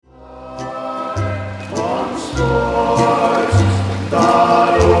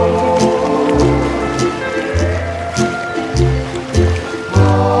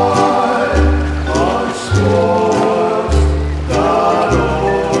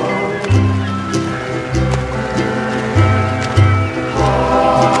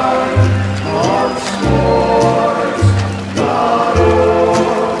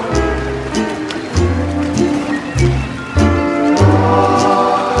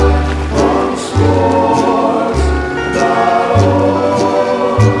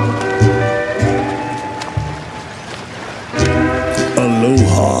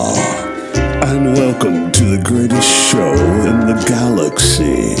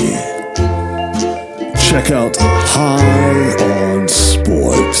Check out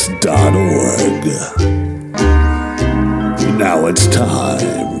highonsports.org. Now it's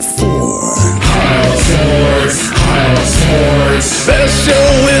time for High on Sports. Best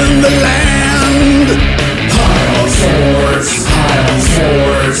show in the land. High on Sports.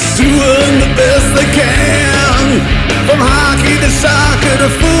 Doing the best they can. From hockey to soccer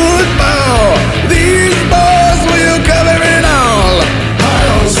to football, these boys will cover it all. High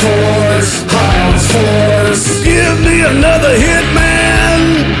on Sports. Give me another hit,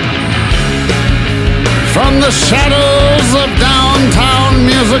 man. From the shadows of downtown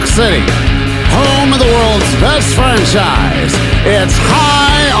Music City, home of the world's best franchise, it's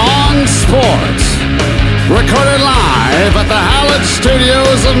High on Sports. Recorded live at the Hallett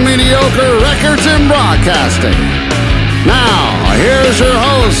Studios of Mediocre Records and Broadcasting. Now, here's your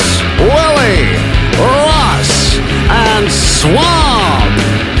hosts, Willie, Russ, and Swamp.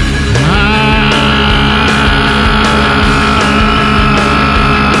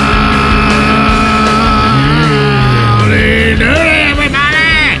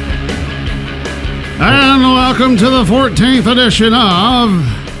 And welcome to the 14th edition of...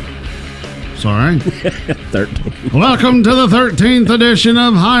 13. Welcome to the 13th edition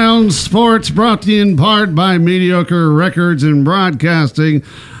of High on Sports, brought to you in part by Mediocre Records and Broadcasting,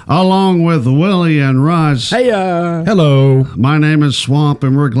 along with Willie and Russ. Hey, Hello. My name is Swamp,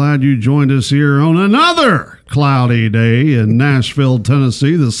 and we're glad you joined us here on another cloudy day in Nashville,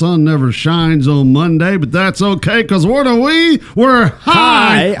 Tennessee. The sun never shines on Monday, but that's okay, because what are we? We're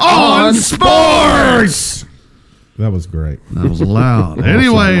High on Sports! That was great. That was loud.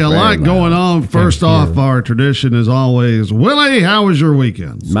 Anyway, a lot going on. First off, our tradition is always, Willie, how was your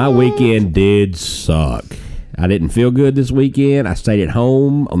weekend? my weekend did suck. I didn't feel good this weekend. I stayed at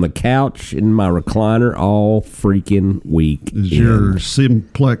home on the couch in my recliner all freaking week. Is your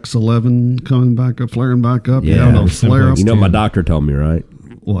Simplex 11 coming back up, flaring back up? Yeah. You have no flare up? You know what my doctor told me, right?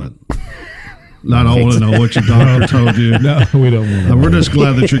 What? I don't want to know what your doctor told you. No, we don't want to. We're just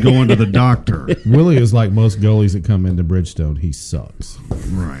glad that you're going to the doctor. Willie is like most goalies that come into Bridgestone. He sucks.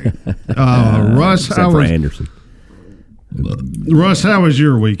 Right. Russ, Except how for was, Anderson. Russ, how was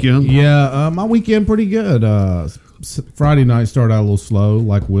your weekend? Yeah, my weekend pretty good. Friday night started out a little slow,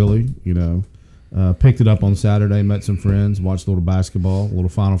 like Willie. You know, picked it up on Saturday. Met some friends. Watched a little basketball. A little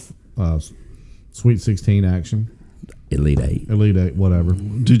final Sweet 16 action. Elite Eight, whatever.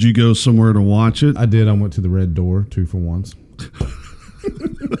 Did you go somewhere to watch it? I did. I went to the Red Door 2-for-1s.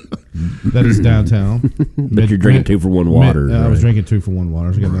 That is downtown. But you're drinking 2-for-1 water. I was drinking 2-for-1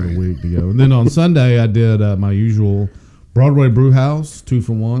 waters. I got another week to go. And then on Sunday, I did my usual Broadway Brew House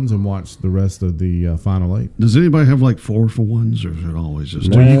 2-for-1s and watched the rest of the Final Eight. Does anybody have like 4-for-1s, or is it always just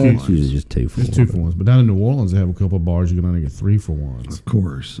No, 2-for-1s? it's usually just 2-for-1. It's 2-for-1s. But down in New Orleans, they have a couple of bars you can only get 3-for-1s. Of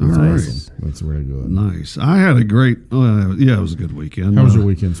course. All That's right. awesome. That's really good. Nice. I had a great, it was a good weekend. How was your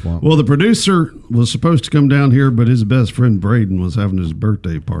weekend, Swamp? Well, the producer was supposed to come down here, but his best friend Braden was having his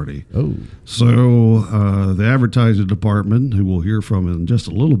birthday party. Oh. So the advertising department, who we'll hear from in just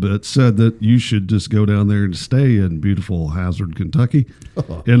a little bit, said that you should just go down there and stay in beautiful Hazard, Kentucky,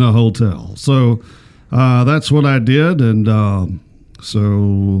 in a hotel. So that's what I did, and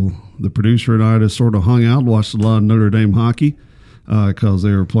so the producer and I just sort of hung out, watched a lot of Notre Dame hockey because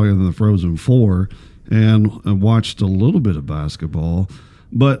they were playing in the Frozen Four, and watched a little bit of basketball.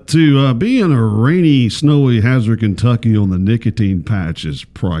 But to be in a rainy, snowy Hazard, Kentucky on the nicotine patch is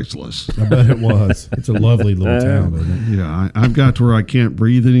priceless. I bet it was. It's a lovely little town, isn't it? Yeah, I've got to where I can't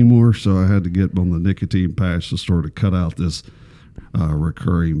breathe anymore, so I had to get on the nicotine patch to sort of cut out this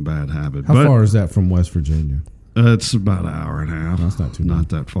recurring bad habit. How far is that from West Virginia? It's about an hour and a half. That's not too bad. Not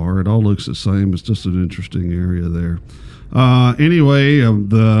that far. It all looks the same. It's just an interesting area there. Anyway,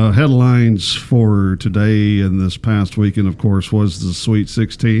 the headlines for today and this past weekend, of course, was the Sweet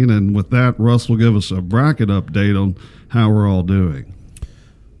 16. And with that, Russ will give us a bracket update on how we're all doing.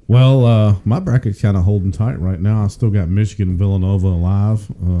 Well, my bracket's kind of holding tight right now. I still got Michigan and Villanova alive.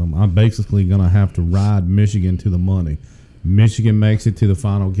 I'm basically going to have to ride Michigan to the money. Michigan makes it to the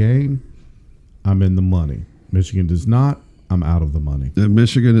final game, I'm in the money. Michigan does not, I'm out of the money. And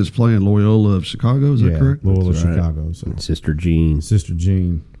Michigan is playing Loyola of Chicago, is that correct? Loyola That's right. Chicago. So. Sister Jean. Sister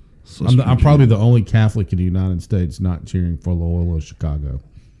Jean. Sister I'm probably Jean. the only Catholic in the United States not cheering for Loyola Chicago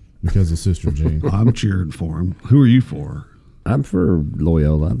because of Sister Jean. I'm cheering for him. Who are you for? I'm for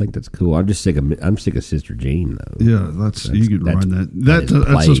Loyola. I think that's cool. I'm sick of Sister Jean though. Yeah, you could that's- run that. that is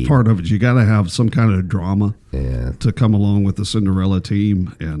That's just played. part of it. You got to have some kind of drama Yeah. to come along with the Cinderella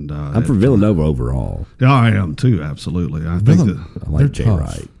team. And I'm for Villanova overall. Yeah, I am too. Absolutely. I think that. I like They're Jay tough.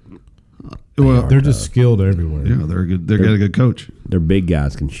 Wright. Well, They're just skilled everywhere. yeah, they're good. They got a good coach. Their big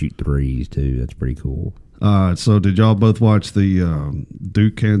guys can shoot threes too. That's pretty cool. So did y'all both watch the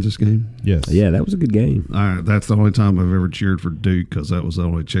Duke Kansas game? Yes. Yeah, that was a good game. That's the only time I've ever cheered for Duke because that was the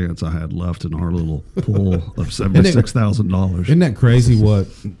only chance I had left in our little pool of $76,000. Isn't that crazy what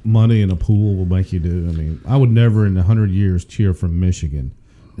money in a pool will make you do? I mean, I would never in 100 years cheer for Michigan,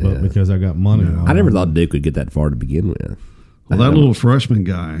 but Yeah. because I got money, I never thought Duke would get that far to begin with. Well, that little freshman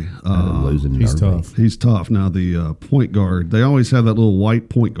guy, Losing he's nervy. tough. he's tough. Now the point guard, they always have that little white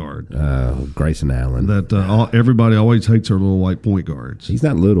point guard Grayson Allen. that everybody always hates their little white point guards. He's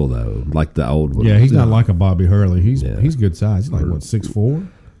not little though, like the old one. Yeah, he's not like a Bobby Hurley. He's Yeah. he's good size. He's like what 6'4".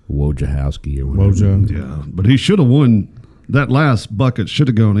 Wojciechowski or whatever. Mojo. Yeah, but he should have won. That last bucket should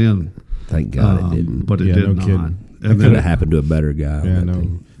have gone in, Thank God it didn't. but it Yeah, did no not. kidding. And Could have then, happened to a better guy. on Yeah, that no.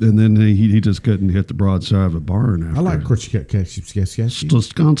 team. and then he just couldn't hit the broadside of a barn after. I like Krzyzewski.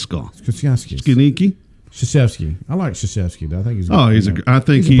 Staskanska. Skiniki. Krzyzewski. I like Krzyzewski. I think he's. Oh, he's a- I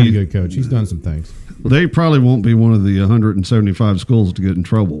think he's a pretty he- good coach. He's done some things. They probably won't be one of the 175 schools to get in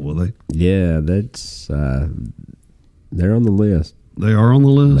trouble, will they? Yeah, that's they're on the list. They are on the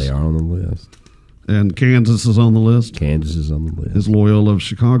list. They are on the list. And Kansas is on the list. Kansas is on the list. Is Loyola of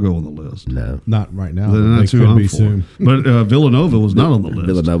Chicago on the list? No, Not right now. Then but that's they who could I'm be for. soon. But Villanova was not on the list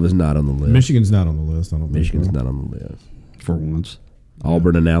Villanova's not on the list. Michigan's not on the list. I don't. think Michigan's so. not on the list. for once.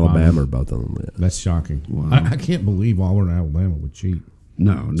 Auburn and Alabama are both on the list. That's shocking. Wow. I can't believe Auburn and Alabama would cheat.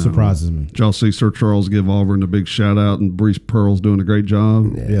 No. Surprises me. Did y'all see Sir Charles give Auburn a big shout out and Bruce Pearl's doing a great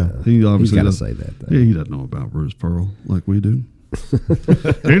job? Yeah. He obviously He's got to does- say that. Though. Yeah, he doesn't know about Bruce Pearl like we do.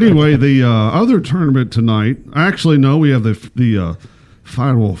 Anyway, the other tournament tonight. Actually, no, we have the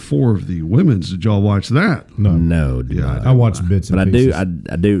Final Four of the women's. Did y'all watch that? No. No, did Yeah, not. I watched bits and but I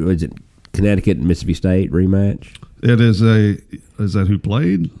pieces. do. Is it Connecticut and Mississippi State rematch? It is a. Is that who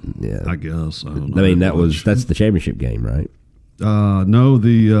played? Yeah, I guess. I don't know. I mean that's the championship game, right? No,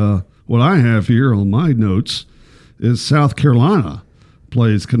 the what I have here on my notes is South Carolina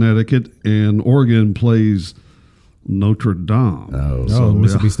plays Connecticut and Oregon plays Notre Dame. Oh, Oh,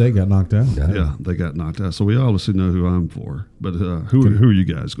 Mississippi State got knocked out. Yeah, they got knocked out. So we obviously know who I'm for. But who are you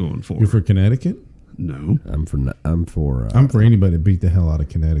guys going for? You're for Connecticut? No. I'm for I'm for anybody to beat the hell out of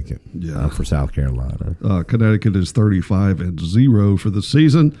Connecticut. Yeah. I'm for South Carolina. Connecticut is 35-0 for the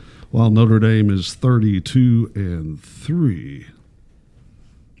season, while Notre Dame is 32-3.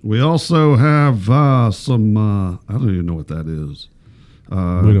 We also have some. I don't even know what that is.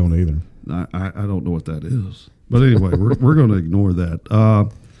 We don't either. I don't know what that is. But anyway, we're going to ignore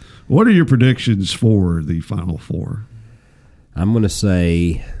that. What are your predictions for the Final Four? I'm going to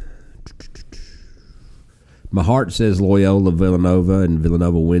say my heart says Loyola Villanova and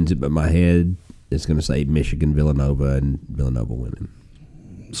Villanova wins it, but my head is going to say Michigan Villanova and Villanova winning.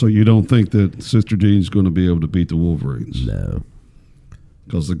 So you don't think that Sister Jean's going to be able to beat the Wolverines? No.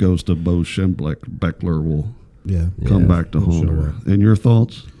 Because the ghost of Bo Schembechler will Yeah. come Yeah, back to he'll haunt show her. up. And your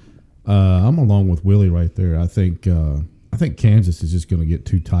thoughts? I'm along with Willie right there. I think Kansas is just going to get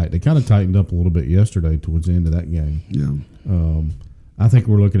too tight. They kind of tightened up a little bit yesterday towards the end of that game. Yeah. I think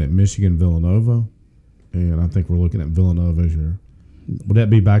we're looking at Michigan Villanova, and I think we're looking at Villanova as your. Would that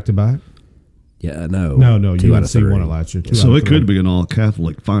be back to back? Yeah, no. No. Two out of UNC three. won it last year. So it could be an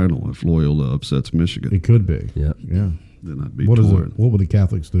all-Catholic final if Loyola upsets Michigan. It could be. Yep. Yeah. Then I'd be What is torn. it? What would the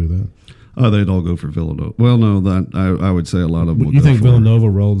Catholics do then? They'd all go for Villanova. Well, no, that I would say a lot of them. Would You go think for- Villanova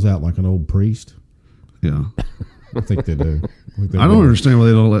rolls out like an old priest? Yeah. I think they do. I don't understand why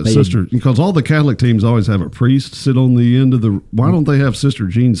they don't let Sister, because all the Catholic teams always have a priest sit on the end of the. Why don't they have Sister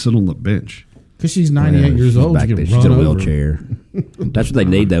Jean sit on the bench? Because she's 98 years She's old. back She there. can She's run in a over. wheelchair. That's what they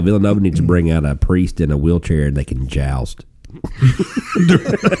need, though. Villanova needs to bring out a priest in a wheelchair and they can joust.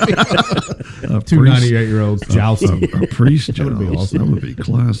 Two 98-year-olds jousting. A priest That would be joust. awesome. That would be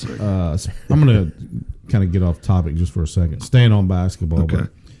classic. I'm going to kind of get off topic just for a second. Staying on basketball, Okay.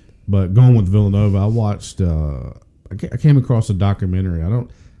 but going with Villanova, I watched. I came across a documentary.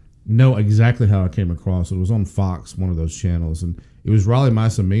 know exactly how I came across it. It was on Fox, one of those channels, and it was Raleigh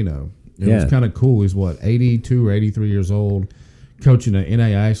Massimino. It was kind of cool. He's 82 or 83 years old, coaching an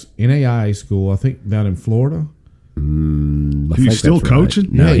NAIA school, I think down in Florida. He's still coaching?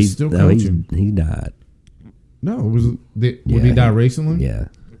 No, Yeah, he's still coaching. He died. No, would he die recently? Yeah,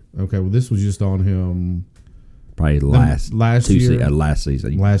 Okay, well, this was just on him probably last year? last season.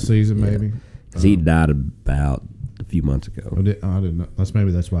 Last season, maybe. 'Cause he died about a few months ago. I didn't know.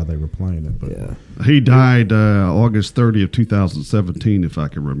 That's why they were playing it. But Yeah, He died August 30th, 2017, if I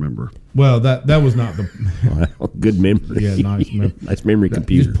can remember. well, that was not the. wow, good memory. Yeah, nice memory. nice memory You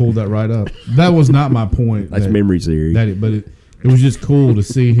computer. just pulled that right up. That was not my point. Nice that- memory series. But it was just cool to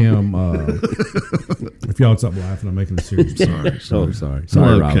see him. If y'all stop laughing, I'm making a serious point. Sorry. Oh, sorry.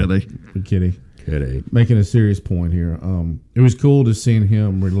 Hello, Robin. Kitty. Kitty. Making a serious point here. It was cool to see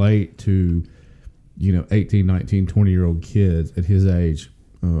him relate to, 18, 19, 20-year-old kids at his age.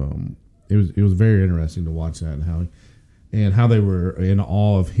 It was very interesting to watch that and how they were in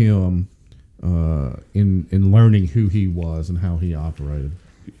awe of him in learning who he was and how he operated.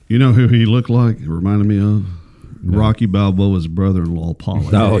 You know who he looked like? It reminded me of Rocky Balboa's brother-in-law,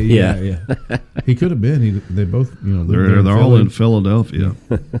 Paulie. Oh, yeah. He could have been. They both, lived They're all in Philadelphia.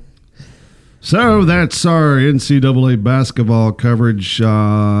 So that's our NCAA basketball coverage.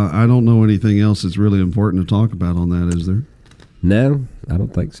 I don't know anything else that's really important to talk about on that, is there? No, I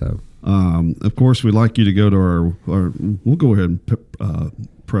don't think so. Of course, we'd like you to go to our we'll go ahead and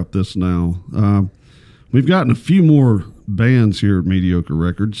prep this now. We've gotten a few more bands here at Mediocre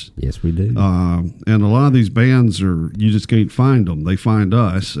Records. Yes, we do. And a lot of these bands you just can't find them. They find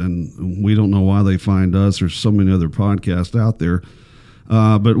us, and we don't know why they find us. There's so many other podcasts out there.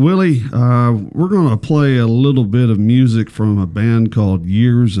 But Willie, we're going to play a little bit of music from a band called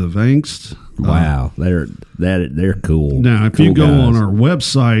Years of Angst. Wow, they're cool. Now, if Cool you go guys. on our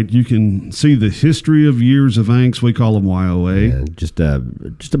website, you can see the history of Years of Angst. We call them YOA. Yeah, just a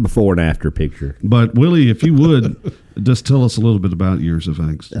before and after picture. But Willie, if you would, just tell us a little bit about Years of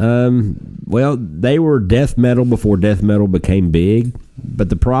Angst. Well, they were death metal before death metal became big, but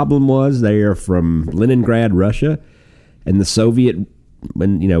the problem was they are from Leningrad, Russia, and the Soviet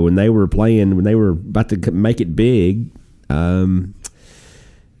when they were about to make it big.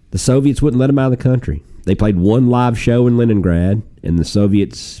 The Soviets wouldn't let them out of the country. They played one live show in Leningrad, and the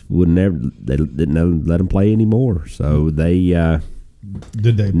Soviets they didn't let them play anymore. So they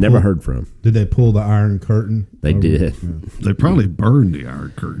never heard from. Did they pull the Iron Curtain? They did. They probably burned the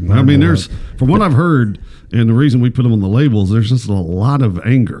Iron Curtain. I mean, there's, from what I've heard, and the reason we put them on the labels, there's just a lot of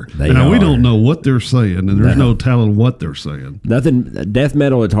anger. They now, we are. don't know what they're saying, and there's no telling what they're saying. Nothing. Death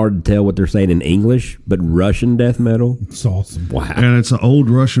metal, it's hard to tell what they're saying in English, but Russian death metal, It's awesome. wow. And it's an old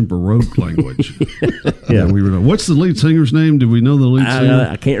Russian Baroque language. Yeah. What's the lead singer's name? Do we know the lead singer?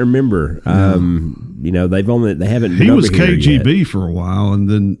 I can't remember. They haven't. He been was over here yet. KGB for a while, and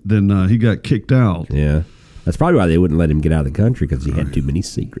then he got kicked out. Yeah, that's probably why they wouldn't let him get out of the country because he had too many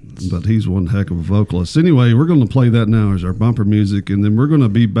secrets. But he's one heck of a vocalist. Anyway, we're going to play that now as our bumper music, and then we're going to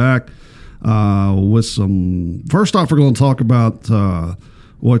be back with some. First off, we're going to talk about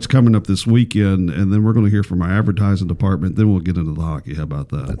what's coming up this weekend, and then we're going to hear from our advertising department. Then we'll get into the hockey. How about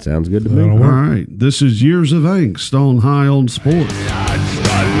that? That sounds good to me. That'll All work. right. This is Years of Angst on High on Sports.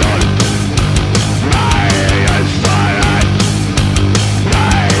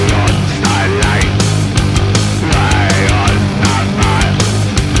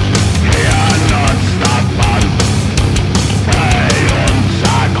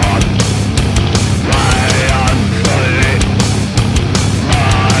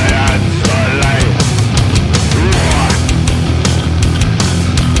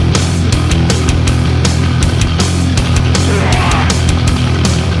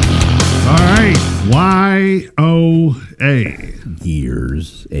 All right. YOA.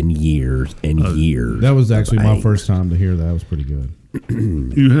 Years and years and years. That was actually my Angst. first time to hear that. It was pretty good.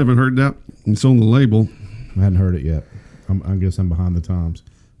 You haven't heard that? It's on the label. I hadn't heard it yet. I guess I'm behind the times.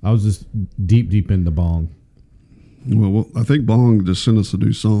 I was just deep into Bong. Well, I think Bong just sent us a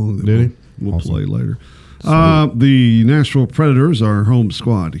new song that Did he? we'll Awesome. play later. The Nashville Predators, our home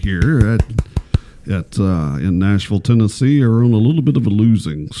squad here in Nashville, Tennessee, are on a little bit of a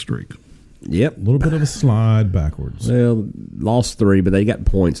losing streak. Yep. A little bit of a slide backwards. Well, lost 3, but they got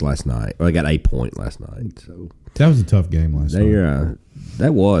points last night. Well, they got a point last night. So That was a tough game last night.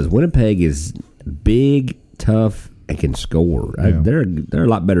 that was Winnipeg is big, tough, and can score. Yeah. They're a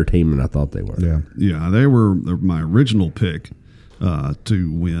lot better team than I thought they were. Yeah. Yeah, they were my original pick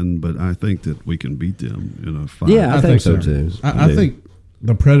to win, but I think that we can beat them in a fight. Yeah, I think so too. I think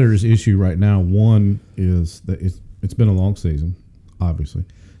the Predators' issue right now, one is that it's been a long season, obviously.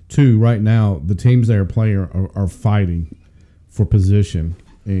 two, right now, the teams they are playing are fighting for position.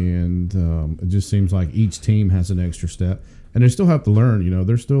 And it just seems like each team has an extra step. And they still have to learn,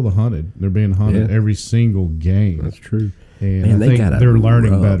 they're still the hunted. They're being hunted every single game. That's true. And Man, I think they're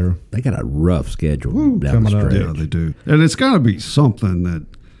learning better. They got a rough schedule down the coming up. stretch. Yeah, they do. And it's got to be something that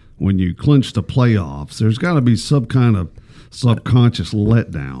when you clinch the playoffs, there's got to be some kind of subconscious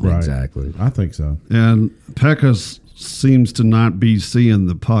letdown. Right. Exactly. I think so. And Pekka seems to not be seeing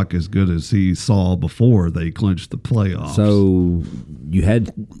the puck as good as he saw before they clinched the playoffs. So you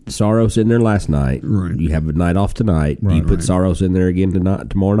had Saros in there last night. Right. You have a night off tonight. Do you put Saros in there again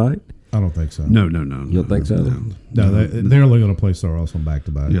tomorrow night? I don't think so. No. You don't think so? No, they're only going to play Saros on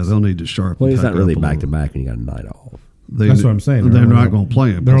back-to-backs. Yeah, they'll need to sharpen. Well, it's not Pekka really up a back to little. back, and you got a night off. That's what I'm saying. They're They're not only- going to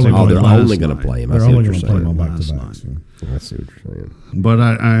play him. they're only because gonna- they They're played only last going to night. play him. They're I see only what going you're to play them on Last back-to-backs. night. saying. I see what you're saying. But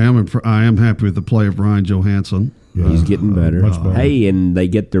I am happy with the play of Ryan Johansson. He's getting better. much better. Hey, and they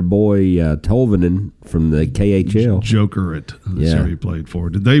get their boy Tolvanen from the KHL. Joker that's Yeah. who he played for.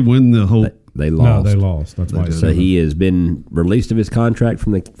 Did they win the whole? They No, lost. they lost. That's why. I did. So said he has been released of his contract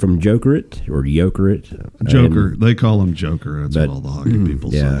from Jokerit or Jokerit. Joker. They call him Joker. That's but- what all the hockey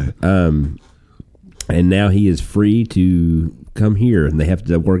people Yeah. say. And now he is free to come here, and they have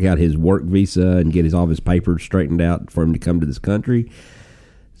to work out his work visa and get all of his papers straightened out for him to come to this country.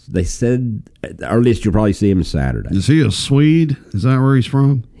 They said at the earliest you'll probably see him Saturday. Is he a Swede? Is that where he's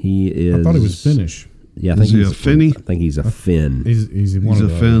from? He is. I thought he was Finnish. Yeah, I Is think he he's a Finny? I think he's a Finn. He's one He's of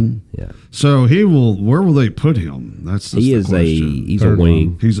a the Finn. Yeah, So he will. Where will they put him? That's he the is question. he's a Third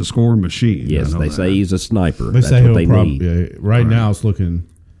wing. He's a score machine. Yes, I know they that. say he's a sniper. They That's say what he'll they probably. need. Right now, it's looking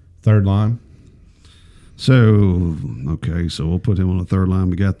third line. So okay, so we'll put him on the third line.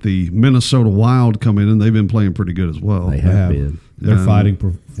 We got the Minnesota Wild coming in. They've been playing pretty good as well. They They have have. been. They're And- fighting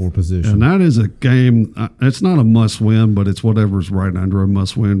for position. And that is a game. It's not a must-win, but it's whatever's right under a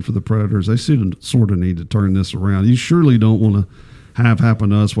must-win for the Predators. They sort of need to turn this around. You surely don't want to have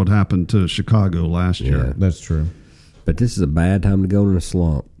happen to us what happened to Chicago last year. That's true. But this is a bad time to go in a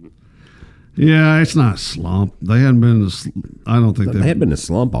slump. Yeah, it's not a slump. They hadn't been. I don't think They had been in a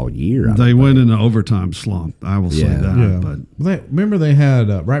slump all year. They went in an overtime slump. I will say Yeah. that. Yeah, But remember they had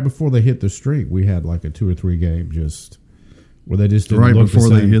right before they hit the streak, we had like a 2 or 3 game just where they just didn't right look before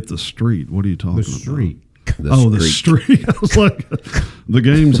the they same. hit the street. What are you talking the about? street. The street. I was like, the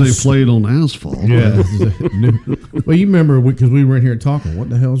games they played on asphalt. Yeah. Well, you remember because we were in here talking. What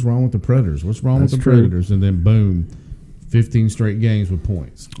the hell's wrong with the Predators? What's wrong with That's the true. Predators? And then boom, 15 straight games with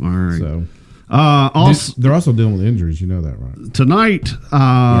points. All right. So Also they're also dealing with injuries. You know that, right? tonight.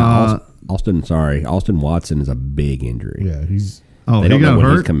 Austin Watson is a big injury. Yeah, he's Oh, They he don't know got when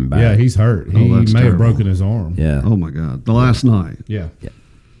he's hurt. coming back. yeah he's hurt. He may that's have terrible. broken his arm. Yeah. Oh my God! The last night. Yeah.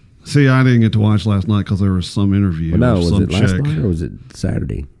 See, I didn't get to watch last night because there was some interview. Well, no, of was some it last chick. night or was it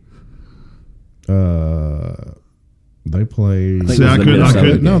Saturday? They played. think See, it was I the couldn't. I Minnesota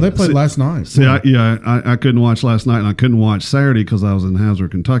couldn't. game. No, they played See- last night. See, I couldn't watch last night, and I couldn't watch Saturday because I was in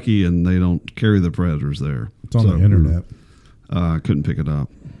Hazard, Kentucky, and they don't carry the Predators there. It's on the internet. I couldn't pick it up.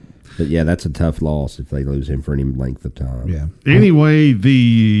 But yeah, that's a tough loss if they lose him for any length of time. Yeah. Anyway,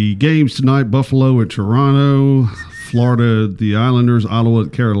 the games tonight: Buffalo at Toronto, Florida at the Islanders, Ottawa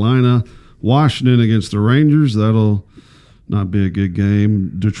at Carolina, Washington against the Rangers. That'll not be a good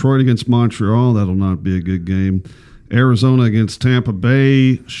game. Detroit against Montreal. That'll not be a good game. Arizona against Tampa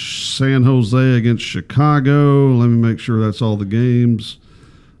Bay, San Jose against Chicago. Let me make sure that's all the games.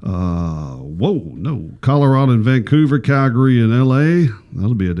 Colorado and Vancouver, Calgary and LA.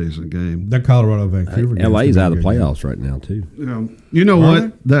 That'll be a decent game. That Colorado Vancouver. game's LA's gonna out of be the a good game. playoffs right now too. You know Are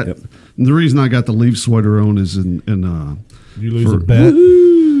what? The reason I got the Leaf sweater on is in You lose For- a bet.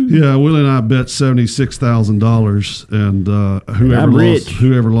 yeah, Willie and I bet $76,000, and I'm rich.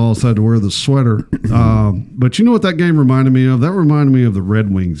 whoever lost had to wear the sweater. But you know what that game reminded me of? That reminded me of the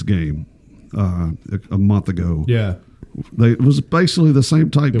Red Wings game a month ago. Yeah. It was basically the same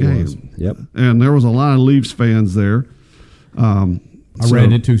type game. was. Yep. And there was a lot of Leafs fans there. I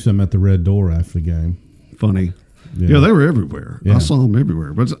ran into some at the Red Door after the game. Funny. Yeah. Yeah, they were everywhere. Yeah. I saw them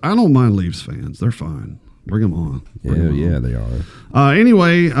everywhere. But I don't mind Leafs fans. They're fine. Bring them on. Bring 'em on. Yeah, they are.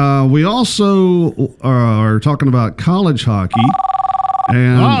 Anyway, we also are talking about college hockey.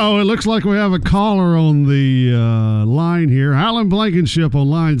 And it looks like we have a caller on the line here. Alan Blankenship on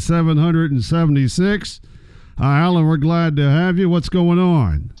line 776. Hi, Alan. We're glad to have you. What's going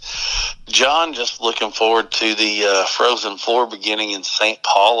on? John, just looking forward to the Frozen Four beginning in St.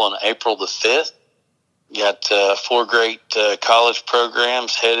 Paul on April the 5th. Got 4 great college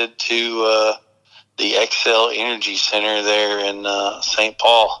programs headed to the Excel Energy Center there in St.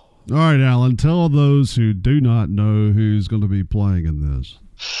 Paul. All right, Alan. Tell those who do not know who's going to be playing in this.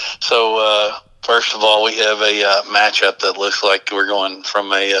 So, first of all, we have a matchup that looks like we're going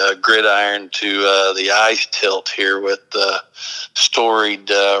from a gridiron to the ice tilt here with storied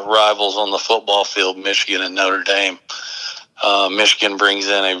rivals on the football field, Michigan and Notre Dame. Michigan brings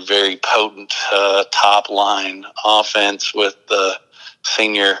in a very potent top line offense with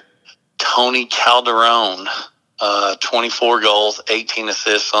senior Tony Calderon, 24 goals, 18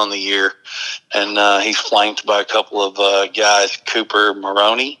 assists on the year. And he's flanked by a couple of guys, Cooper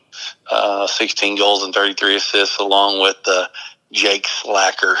Maroney, 16 goals and 33 assists, along with Jake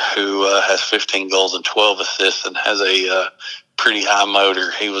Slacker, who has 15 goals and 12 assists and has a pretty high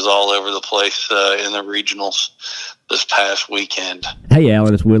motor. He was all over the place in the regionals this past weekend. Hey,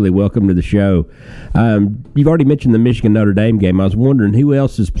 Alan, it's Willie. Welcome to the show. You've already mentioned the Michigan-Notre Dame game. I was wondering who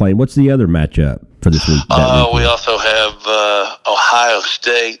else is playing. What's the other matchup for this week? We also have Ohio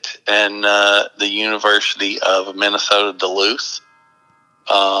State and the University of Minnesota Duluth.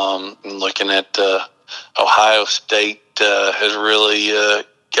 Looking at Ohio State has really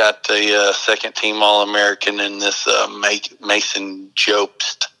got a second-team All-American in this Mason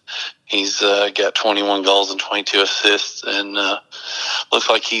Jobst. He's got 21 goals and 22 assists, and looks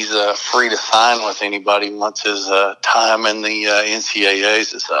like he's free to sign with anybody once his time in the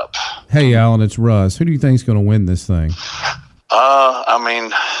NCAAs is up. Hey, Alan, it's Russ. Who do you think's going to win this thing? I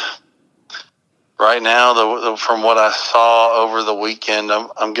mean, right now, from what I saw over the weekend,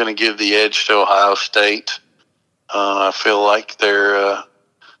 I'm going to give the edge to Ohio State. I feel like they're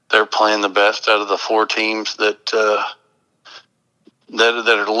playing the best out of the four teams that are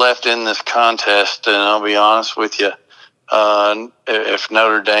left in this contest. And I'll be honest with you, if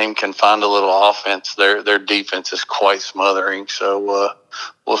Notre Dame can find a little offense, their defense is quite smothering. So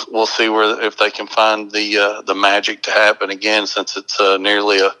we'll see if they can find the magic to happen again, since it's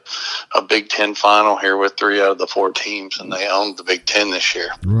nearly a Big Ten final here with 3 out of the 4 teams, and they own the Big Ten this year.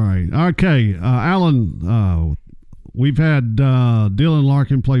 Right. Okay, Alan. We've had Dylan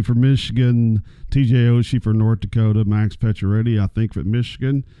Larkin play for Michigan, TJ Oshie for North Dakota, Max Pacioretty, I think, for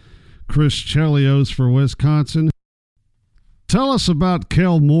Michigan, Chris Chelios for Wisconsin. Tell us about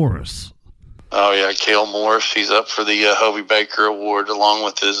Cale Morris. Oh, yeah, Cale Morris. He's up for the Hobie Baker Award along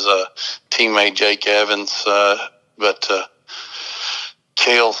with his teammate Jake Evans. But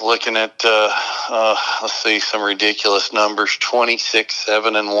Cale's looking at, let's see, some ridiculous numbers,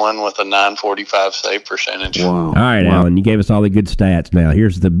 26-7-1 with a 945 save percentage. Wow. All right, Alan, you gave us all the good stats. Now,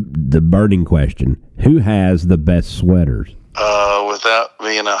 here's the burning question. Who has the best sweaters? Without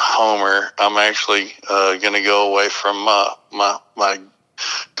being a homer, I'm actually going to go away from my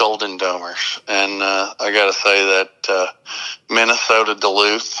Golden Domers. And I got to say that Minnesota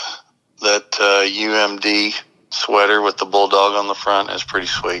Duluth, that UMD sweater with the bulldog on the front is pretty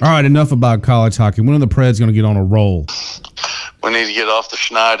sweet. All right, enough about college hockey. When are the Preds going to get on a roll? We need to get off the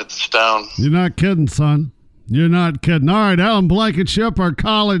schneid at the stone. You're not kidding, son. You're not kidding. All right, Alan Blankenship, our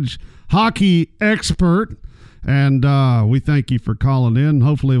college hockey expert. And we thank you for calling in.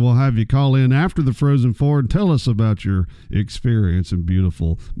 Hopefully we'll have you call in after the Frozen Four and tell us about your experience in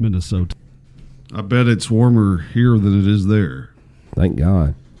beautiful Minnesota. I bet it's warmer here than it is there. Thank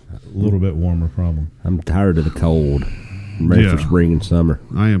God. A little bit warmer, probably. I'm tired of the cold. I'm ready for spring and summer.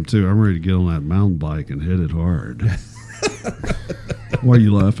 I am too. I'm ready to get on that mountain bike and hit it hard. What are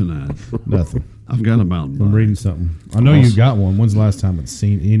you laughing at? Nothing. I've got a mountain bike. I'm reading something. I know you've got one. When's the last time it's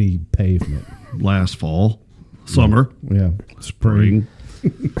seen any pavement? Last fall. Summer. Yeah. Spring.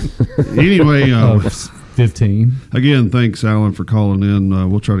 Anyway, 15. Again, thanks, Alan, for calling in.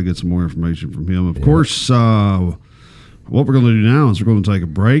 We'll try to get some more information from him. Of course, what we're going to do now is we're going to take a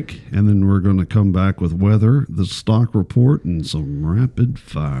break, and then we're going to come back with weather, the stock report, and some rapid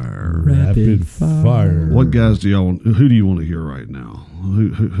fire. Rapid fire. What guys do y'all want? Who do you want to hear right now?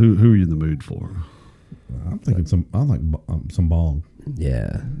 Who are you in the mood for? I'm thinking some bong.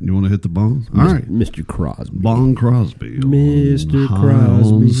 Yeah. You want to hit the bong? All right. Mr. Crosby. Bong Crosby. Mr. On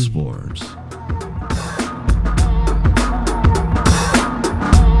Crosby. High Sports.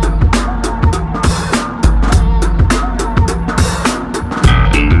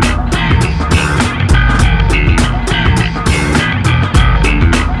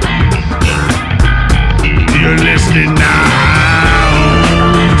 You're listening now.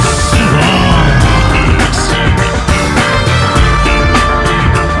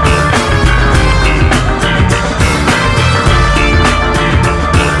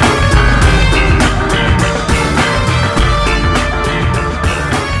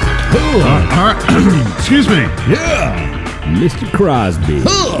 All right. Excuse me. Yeah. Mr. Crosby.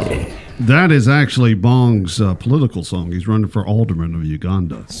 That is actually Bong's political song. He's running for alderman of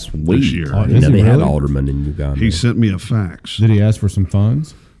Uganda Sweet. this year. Oh, You Is know he they had really? aldermen in Uganda. He sent me a fax. Did he ask for some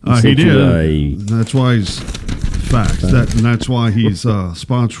funds? He sent you did. That's why he's fax. And that's why he's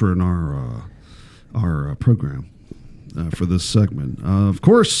sponsoring our program for this segment. Of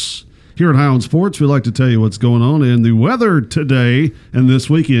course, here at High on Sports, we like to tell you what's going on in the weather today and this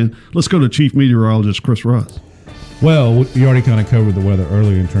weekend. Let's go to Chief Meteorologist Chris Russ. Well, you already kind of covered the weather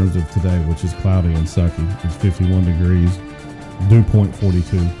earlier in terms of today, which is cloudy and sucky. It's 51 degrees, dew point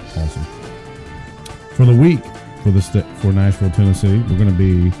 42. Awesome. For the week for Nashville, Tennessee, we're going to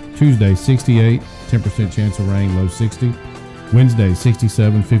be Tuesday 68, 10% chance of rain, low 60. Wednesday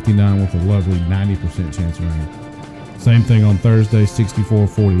 67, 59 with a lovely 90% chance of rain. Same thing on Thursday 64,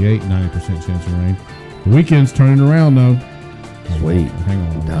 48, 90% chance of rain. The weekend's turning around though. Sweet. Hang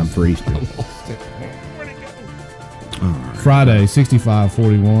on. Time for Easter. Friday, 65,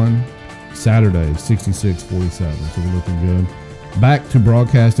 41. Saturday, 66, 47. So we're looking good. Back to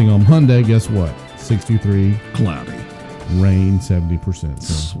broadcasting on Monday. Guess what? 63, Cloudy. rain, 70%.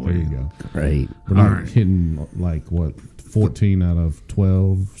 So there you Sweet. go. Great. We're not All right. hitting like, what, 14 out of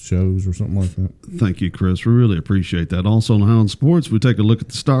 12 shows or something like that. Thank you, Chris. We really appreciate that. Also on High on Sports, we take a look at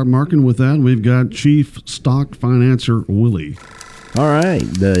the stock market. And with that, we've got Chief Stock Financer Willie. All right.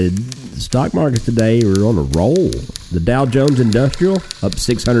 The stock markets today are on a roll. The Dow Jones Industrial up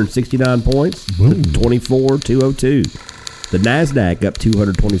 669 points Boom. to 24,202. The NASDAQ up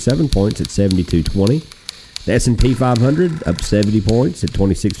 227 points at 7220. The S&P 500 up 70 points at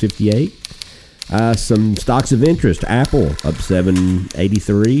 2658. Some stocks of interest. Apple up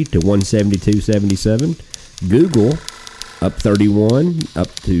 783 to 172.77. Google up 31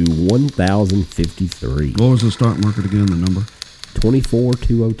 up to 1,053. What was the stock market again, the number?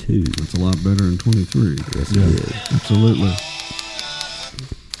 24,202. It's a lot better than 23. Yes, it is. Absolutely.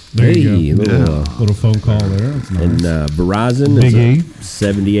 There Hey, you go. little, Little phone call there. That's nice. and Verizon Big E. is up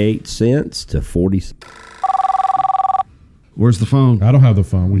 78 cents to 40. Where's the phone? I don't have the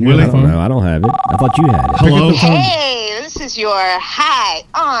phone. Would you Willie? have the No, phone? I don't have it. I thought you had it. Hello? Hey, this is your High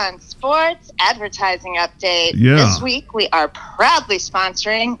on Sports advertising update. Yeah. This week we are proudly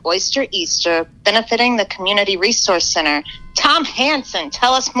sponsoring Oyster Easter, benefiting the Community Resource Center. Tom Hansen,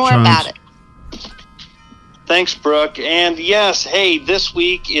 tell us more Chance. about it. Thanks, Brooke. And yes, hey, this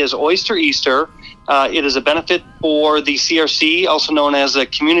week is Oyster Easter. It is a benefit for the CRC, also known as the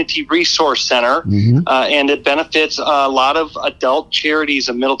Community Resource Center, and it benefits a lot of adult charities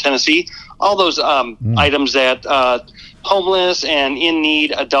of Middle Tennessee. All those items that homeless and in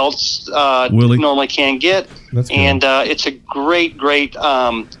need adults Willie? normally can't get. That's good. And it's a great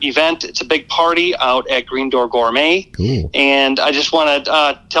event. It's a big party out at Green Door Gourmet. Cool. And I just want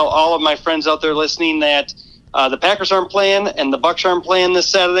to tell all of my friends out there listening that the Packers aren't playing and the Bucks aren't playing this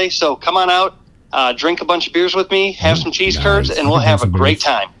Saturday. So come on out, drink a bunch of beers with me, have some cheese curds, and we'll have a great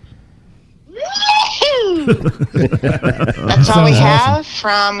time. Woohoo! That's all we have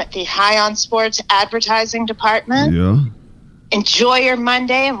from the High on Sports advertising department. Yeah. Enjoy your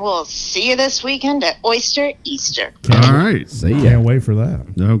Monday, and we'll see you this weekend at Oyster Easter. All right. See ya. Can't wait for that.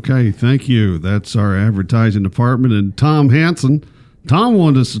 Okay, thank you. That's our advertising department. And Tom Hansen. Tom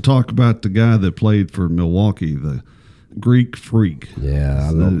wanted us to talk about the guy that played for Milwaukee, the Greek Freak. Yeah.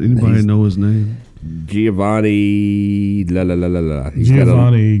 I Does don't, anybody he's know his name? Giovanni. La la la la la. He's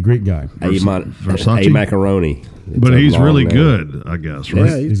Giovanni, Greek guy. got a Versace? macaroni. It's But a he's long really name. good, I guess,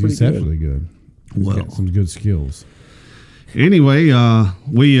 right? Yeah, He's pretty exceptionally good. He's Well. got some good skills. Anyway,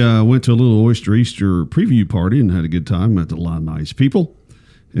 we went to a little Oyster Easter preview party and had a good time. Met a lot of nice people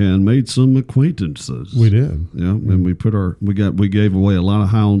and made some acquaintances. We did. Yeah, and we gave away a lot of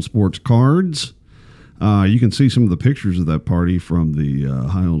High on Sports cards. You can see some of the pictures of that party from the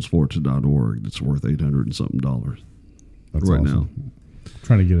highonsports.org. It's worth $800 and something That's right awesome.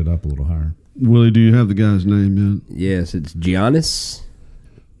 Trying to get it up a little higher. now. Willie, do you have the guy's name yet? Yes, it's Giannis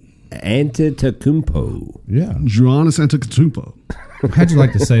Antetokounmpo. Yeah. Giannis Antetokounmpo. How'd you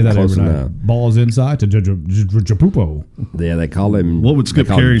like to say that Close every night? enough. Balls inside to Japupo. Yeah, they call him. What would Skip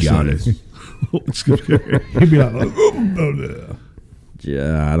they call him Carey say? Giannis. What would Skip Carey? He'd be like,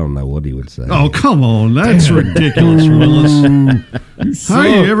 Yeah, I don't know what he would say. Oh, come on. That's ridiculous, Willis. How are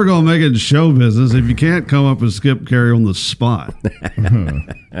you ever going to make it in show business if you can't come up with Skip Carey on the spot?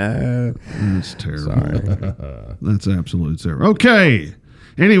 That's terrible. That's absolutely terrible. Okay.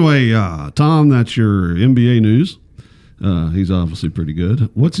 Anyway, Tom, that's your NBA news. He's obviously pretty good.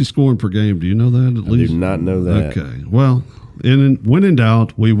 What's he scoring per game? Do you know that at I least? do not know that. Okay. Well, when in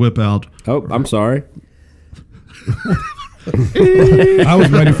doubt, we whip out. Oh, I'm sorry. I was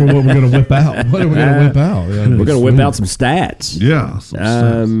ready for what we're going to whip out. What are we going to whip out? Yeah, We're going to whip out some stats. Yeah. some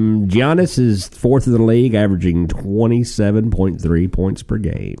stats. Giannis is fourth in the league, averaging 27.3 points per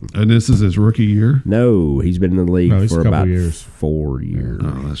game. And this is his rookie year? No, he's been in the league No, he's for a couple about years. 4 years.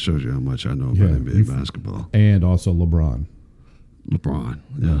 Oh, that shows you how much I know about Yeah, NBA basketball. And also LeBron. LeBron.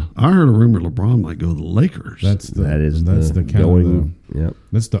 Yeah. I heard a rumor LeBron might go to the Lakers. That's the That's the kind of Yep.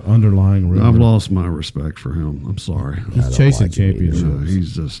 that's the underlying rumor. I've lost my respect for him. I'm sorry. He's don't chasing like it either. championships.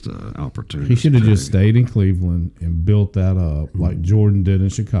 He's just opportunity. He should have just stayed in Cleveland and built that up like Jordan did in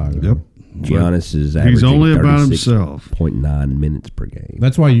Chicago. Yep. Giannis is averaging He's only about himself. 36.9 minutes per game.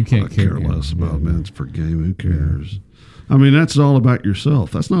 That's why you I can't care less about minutes per game. Who cares? I mean, that's all about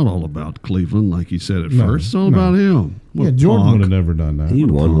yourself. That's not all about Cleveland, like you said at No, first. It's all no. about him. Yeah, What Jordan punk. would have never done that. He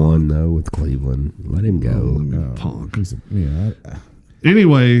won one, though, with Cleveland. Let him go. Let me punk. Yeah,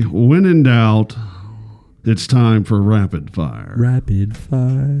 Anyway, when in doubt, it's time for rapid fire. Rapid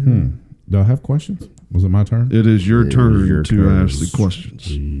fire. do I have questions? Was it my turn? It is your It turn is your to turn. ask the questions.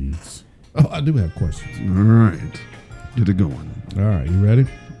 Jeez. Oh, I do have questions. All right. Get it going. All right, you ready?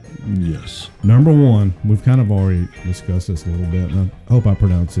 Yes. Number one, we've kind of already discussed this a little bit, and I hope I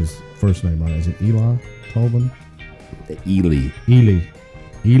pronounce his first name right. Is it Eli Tolvin? Ely.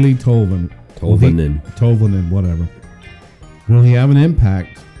 Eli Tolvin. Tolvanen. Tolvanen, whatever. Will he have an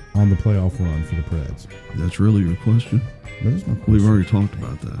impact on the playoff run for the Preds? That's really your question? That is my question. We've already talked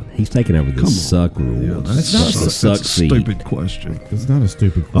about that. He's taking over the Come on. suck rule. Yeah, That's not the suck that's a seat. stupid question. It's not a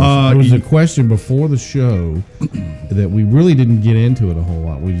stupid question. There was a question before the show that we really didn't get into it a whole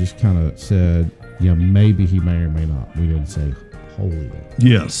lot. We just kind of said, maybe he may or may not. We didn't say wholly. It's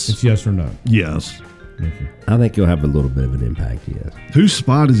Yes. yes or no. Yes. Okay. I think he'll have a little bit of an impact, yes. Whose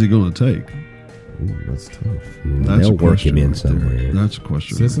spot is he going to take? Ooh, that's tough. That's They'll a work him question in right there. somewhere. That's a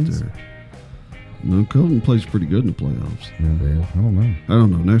question Sissons? right there. No, Colton plays pretty good in the playoffs. Yeah, I don't know. I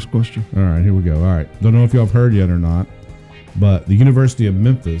don't know. Next question. All right, here we go. All right. Don't know if y'all have heard yet or not, but the University of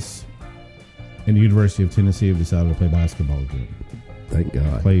Memphis and the University of Tennessee have decided to play basketball again. Thank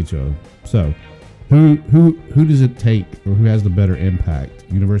God. Play each other. So, who does it take, or who has the better impact?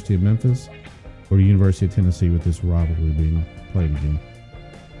 University of Memphis or the University of Tennessee with this rivalry being played again?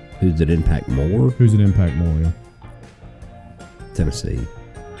 Who did it impact more? Who's it impact more? Yeah. Tennessee.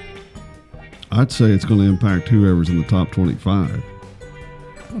 I'd say it's going to impact whoever's in the top 25.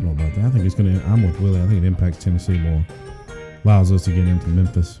 I don't know about that. I think it's going to. I'm with Willie. I think it impacts Tennessee more. Allows us to get into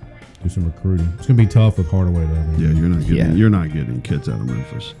Memphis, do some recruiting. It's going to be tough with Hardaway down there. Yeah, Yeah. you're not getting kids out of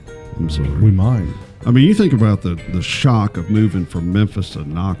Memphis. I'm sorry. We might. I mean, you think about the shock of moving from Memphis to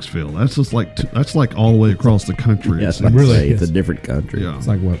Knoxville. That's just that's like all the way across the country. Yes, It's I really say it's is. a different country. yeah. It's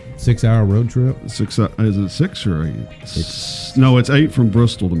like what 6-hour road trip. Is it 6 or 8? No, it's 8 from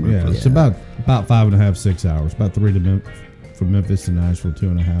Bristol to Yeah, Memphis. it's about 5.5, 6 hours. About 3 to from Memphis to Nashville,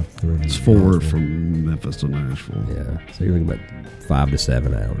 2.5, 3. It's 4 from Memphis to Nashville. Yeah. So you're looking about 5 to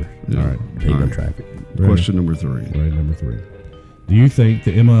 7 hours, Yeah. All right. depending All on right. traffic. Question number 3. Right, number 3. Do you think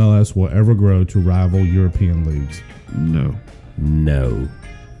the MLS will ever grow to rival European leagues? No. No.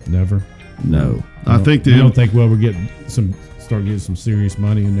 Never. No. I think You the don't think we'll ever start getting some serious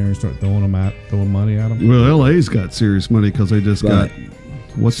money in there and start throwing money at them? well, LA's got serious money because they just But- got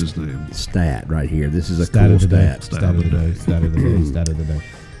what's his name? Stat right here. This is a Stat cool of the day. stat. Stat of the day. Stat of the day. Stat of the day.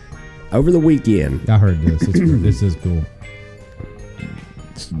 Over the weekend, I heard this. This is cool.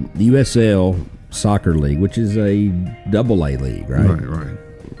 the USL Soccer League, which is a AA league, right?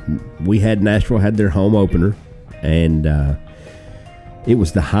 Right. Nashville had their home opener, and it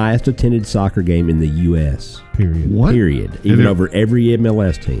was the highest attended soccer game in the U.S. Period. What? Period. Even it- over every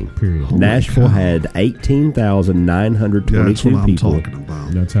MLS team. Period. Oh my Nashville God. had That's 18,922 what I'm people talking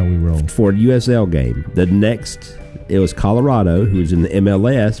about. That's how we roll. for a USL game. The next, it was Colorado, who is in the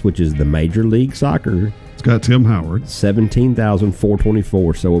MLS, which is the Major League Soccer, It's got Tim Howard.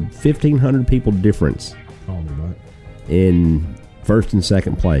 17,424. So 1,500 people difference Call me back. in first and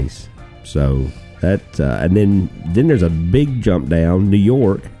second place. So that, and then there's a big jump down. New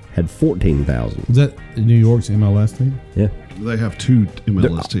York had 14,000. Is that New York's MLS team? Yeah, They have 2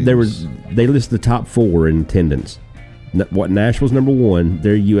 MLS teams. they list the top 4 in attendance. Nashville's number 1,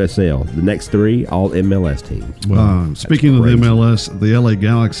 they're USL. The next 3, all MLS teams. Speaking of the crazy. MLS, the LA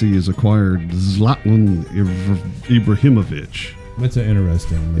Galaxy has acquired Zlatan Ibrahimovic. That's an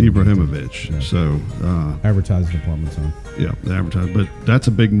interesting Ibrahimovic. Yeah. So, advertising department's on. yeah, the advertising. But that's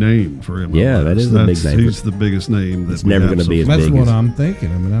a big name for MLS. Yeah, that is a big name. He's the biggest name. That It's we never have gonna so be as far. That's big what as- I'm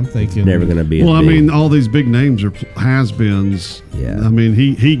thinking. I'm thinking Never going to be Well, as I big. mean, all these big names are has-beens. Yeah. I mean,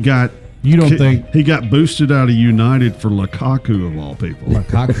 he got You don't think he got boosted out of United for Lukaku of all people?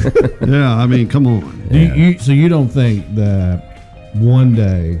 Lukaku? Yeah, I mean, come on. So you don't think that one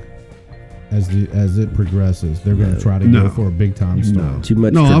day, as it progresses, they're going to try to go for a big time star? Too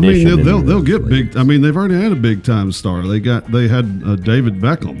much. No, I mean tradition in they'll those get leagues. big. I mean they've already had a big time star. They had David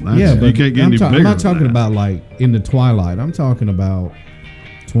Beckham. That's, Yeah, but you can't get any bigger. I'm not than talking that. about like in the twilight. I'm talking about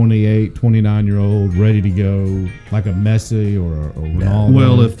 28, 29-year-old ready to go, like a Messi or a Ronaldo.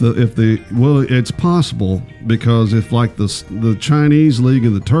 Well, it's possible because if like the Chinese league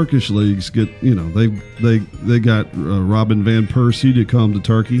and the Turkish leagues get, they got Robin van Persie to come to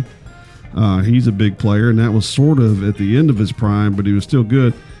Turkey. He's a big player, and that was sort of at the end of his prime, but he was still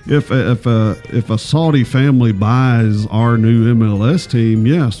good. If a Saudi family buys our new MLS team,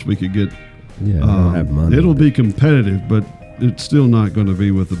 yes, we could get. Yeah, they don't have money. It'll be competitive, but it's still not going to be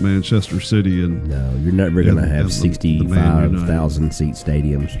with the Manchester City and. No, you're never going to and have the 65,000 seat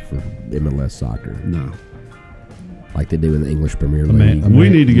stadiums for MLS soccer No. like they do in the English Premier man- League. We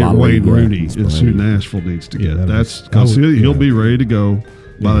need to get La Wayne Liga, Rooney. It's who Spain. Nashville needs to Yeah, get. that'd That's be- because I would- he'll yeah. be ready to go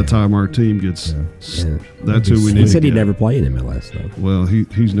by the time our team gets. Yeah. That's who we need. He to said he'd get. never play in MLS though. Well,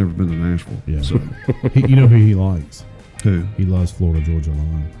 he's never been to Nashville. Yeah. So You know who he likes? who? He loves Florida Georgia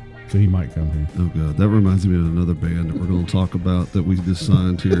Line, so he might come here. Oh God, that reminds me of another band that we're going to talk about that we just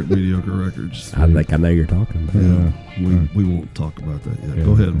signed here at Mediocre Records. I think I know you're talking about. Yeah, we won't talk about that yet. Yeah.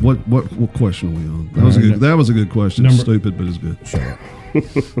 Go ahead. What question are we on? That was a good question. Number- Stupid, but it's good. Shut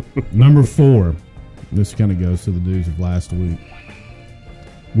up. Number 4. This kind of goes to the news of last week.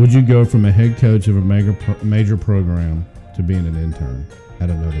 Would you go from a head coach of a major program to being an intern at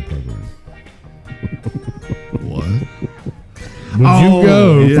another program? What? Would you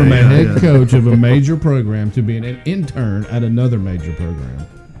go yeah, from a yeah, head yeah. coach of a major program to being an intern at another major program?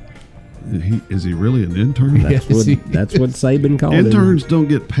 Is he really an intern? Yes, That's what Saban called Interns don't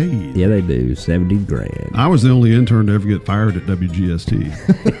get paid. him. Yeah, they do. 70 grand. I was the only intern to ever get fired at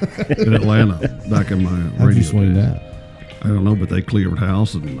WGST in Atlanta back in my How'd radio you swing days. that? I don't know, but they cleared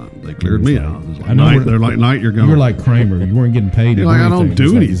house and they cleared me out. It was like, I know Knight, we're- they're like, Knight, you're You going. were like Kramer. You weren't getting paid. to You're like, I don't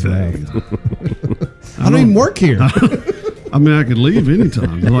do It's like anything. he's left. I don't even work here. I mean, I could leave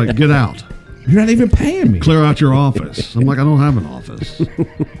anytime. They're like, get out. You're not even paying me. Clear out your office. I'm like, I don't have an office.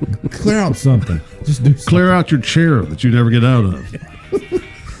 Clear out something. Just do something. Clear out your chair that you never get out of.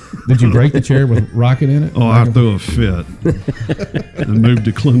 Did you break the chair with rocket in it? Oh, I threw a fit and moved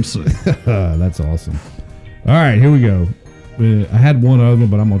to Clemson. That's awesome. All right, here we go. I had one other,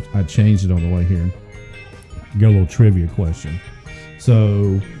 but I changed it on the way here. Got a little trivia question.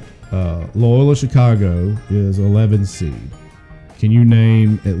 So, Loyola Chicago is 11 seed. Can you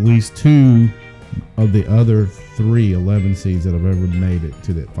name at least 2 of the other 3 11 seeds that have ever made it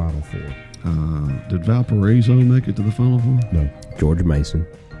to the Final Four? Did Valparaiso make it to the Final Four? No. George Mason.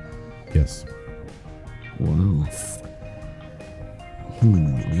 Yes. Wow.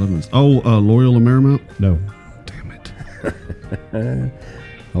 11. Oh, Loyola Marymount? No. Damn it.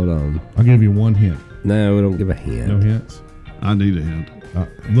 Hold on. I'll give you one hint. No, we don't give a hint. No hints? I need a hint.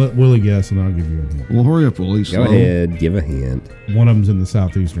 Let Willie guess, and then I'll give you a hint. Well, hurry up, Willie. Go Slow. ahead. Give a hint. One of them's in the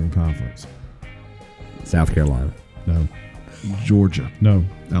Southeastern Conference. South Carolina. No. Georgia, No.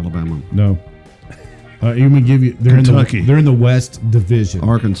 Alabama, No. I'm gonna give you. Kentucky. They're in the West Division.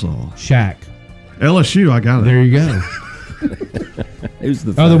 Arkansas, Shaq. LSU. I got it. There you go. Who's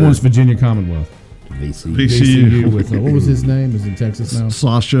the Other third? one's Virginia Commonwealth. VC. VCU. with what was his name? Is in Texas now?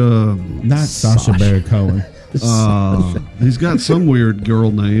 Sasha. Not Sasha Baron Cohen. He's got some weird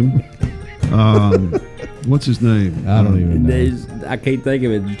girl name. What's his name? I don't even know. I can't think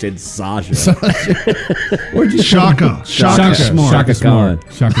of it. You said Sasha. Shaka. Shaka Smart. Shaka Smart.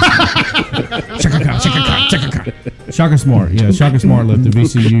 Khan. Shaka Shaka Smart. Yeah, Shaka Smart left the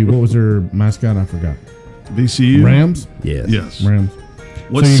VCU. What was their mascot? I forgot. VCU. Rams? Yes. Yes. Rams.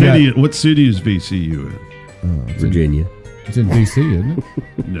 What So you city? What city is VCU in? Virginia. It's in DC, isn't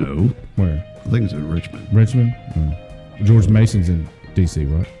it? No, Where? I think it's in Richmond. Richmond? Oh. George Mason's in DC,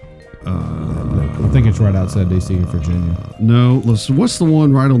 right? I think it's right outside DC in Virginia. No, listen. What's the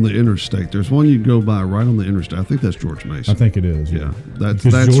one right on the interstate? There's one you go by right on the interstate. I think that's George Mason. I think it is. Yeah, that's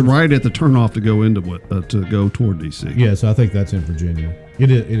Because George- right at the turnoff to go into to go toward DC. Yeah, so I think that's in Virginia.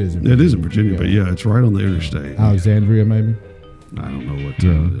 It is in Virginia. It is in Virginia, but yeah, it's right on the interstate. Alexandria, maybe? I don't know what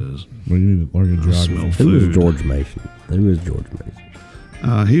town it is. Well, you need to learn your Smell geography. Who was food. George Mason? Who was George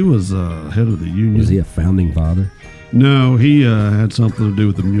Mason? He was head of the union. Was he a founding father? No, he had something to do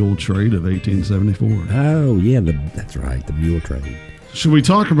with the mule trade of 1874. Oh, yeah. That's right. The mule trade. Should we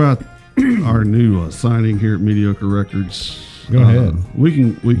talk about our new signing here at Mediocre Records? Go ahead. We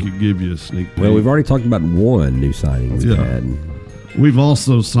could give you a sneak peek. Well, we've already talked about one new signing we've Yeah. had. We've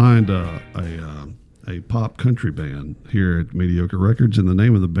also signed a pop country band here at Mediocre Records, and the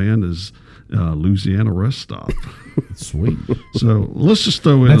name of the band is Louisiana Rest Stop. Sweet. So let's just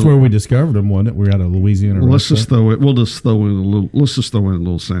throw in. That's where we discovered them, wasn't it? We're out of Louisiana. Let's just restaurant. throw it. We'll just throw in a little. Let's just throw in a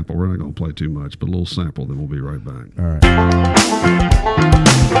little sample. We're not going to play too much, but a little sample. Then we'll be right back. All right.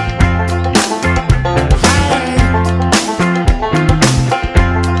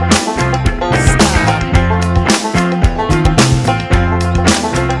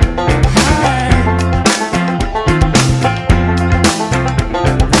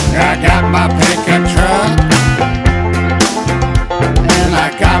 I got my pickup truck and I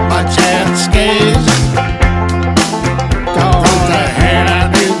got my jet skis. Gonna head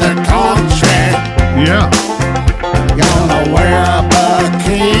out to the country. Yeah. Gonna wear a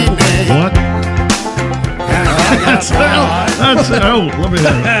bikini. What? That's let me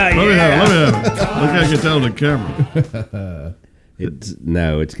have it. Look how I get down on the camera. It's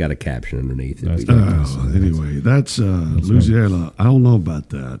got a caption underneath it. That's We good. don't- Anyway, that's Louisiana. I don't know about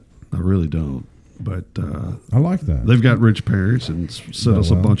that. I really don't. But I like that. they've got rich parents and sent us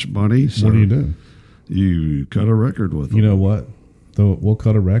a well. bunch of money. So What do you do? You cut a record with them. You know what? We'll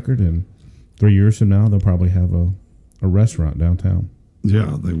cut a record, and 3 years from now, they'll probably have a restaurant downtown.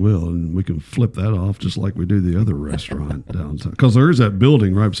 Yeah, they will, and we can flip that off just like we do the other restaurant downtown. Because there is that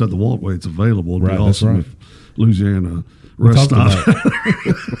building right beside the Walkway. It's available. It'd Right, be that's awesome right. if Louisiana Rest talked Stop,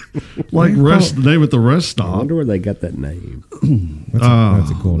 like rest, the name at the rest I stop. wonder where they got that name. That's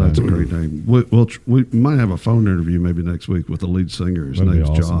a cool name. That's a great name. We might have a phone interview maybe next week with the lead singer. His That'd be name's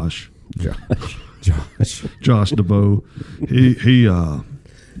awesome. Josh. Josh. Josh DeBoe.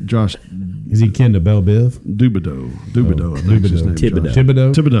 Josh Is he kin to Belle Biv? Dubidoux. I think is his name. Thibodeau.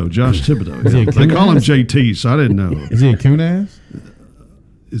 Thibodeau? Thibodeau. Josh Thibodeau. Is he a They call him coon-ass? JT, so I didn't know. Is he a coon ass?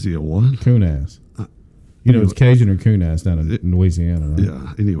 Is he a what? Coon ass. You know, it's Cajun or coon ass down in Louisiana, right?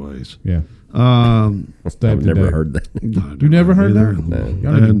 Yeah. Anyways. Yeah. Stay I've up to never date. heard that. You never heard either. that? No.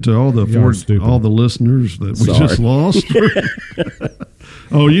 Y'all And to all the y'all are stupid. all the listeners that we Sorry. just lost.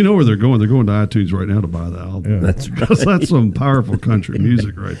 Oh, you know where they're going. They're going to iTunes right now to buy the album. Yeah. That's Because that's some powerful country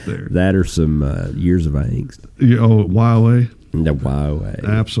music right there. That or some years of angst. YOA. No, wow.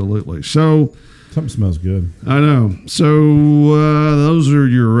 Absolutely. So, Something smells good. I know. So, those are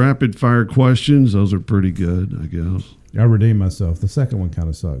your rapid fire questions. Those are pretty good, I guess. I redeemed myself. The second one kind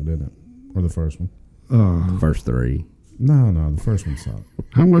of sucked, didn't it? Or the first one? First three. No, the first one sucked.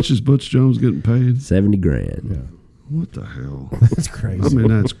 How much is Butch Jones getting paid? $70,000. Yeah. What the hell? That's crazy. I mean,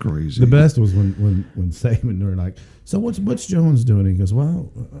 that's crazy. The best was when Saban, they were like, so what's Butch Jones doing? He goes,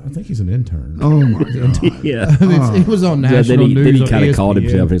 well, I think he's an intern. Oh, my God. Yeah. He was on Yeah, national news. then he on kind of called ESPN.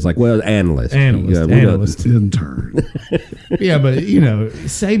 himself. He's like, well, analyst. Analyst, Yeah, we don't- analyst. Intern. Yeah, but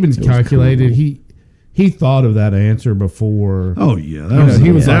Saban's calculated. He thought of that answer before. Oh, yeah. That You know, was,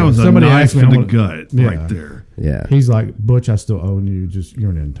 he was that like- was a somebody knife asked me, in I the wanna- gut Yeah. right there. Yeah. He's like, Butch, I still own you.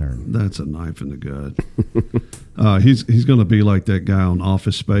 You're an intern. That's a knife in the gut. He's going to be like that guy on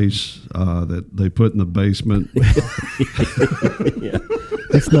Office Space that they put in the basement.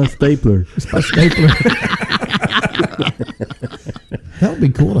 That's not stapler. A stapler. That would be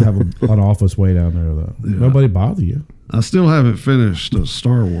cool to have an office way down there, though. Nobody bother you. I still haven't finished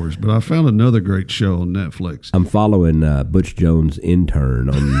Star Wars, but I found another great show on Netflix. I'm following Butch Jones intern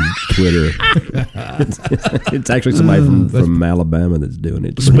on Twitter. It's actually somebody from Alabama that's doing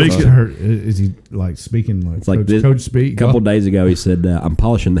it. Is he like speaking like, It's like this, Coach speak? A couple days ago, he said, "I'm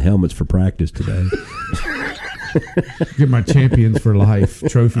polishing the helmets for practice today." Get my champions for life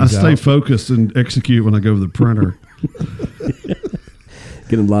trophies I stay out. focused and execute when I go to the printer.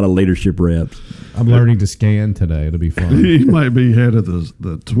 Getting a lot of leadership reps. I'm learning to scan today. It'll be fun. He might be head of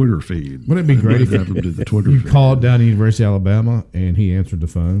the Twitter feed. Wouldn't it be great if have him do the Twitter you feed? called down to University of Alabama and he answered the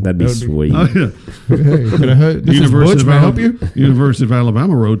phone? That'd be That would sweet. Oh, yeah. Hey, can I help? This is Butch. May I help you? University of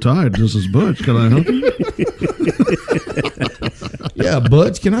Alabama Road Tide. This is Butch. Can I help you? Yeah,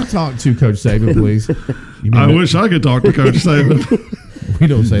 Butch. Can I talk to Coach Saban, please? You mean I that- wish I could talk to Coach Saban. we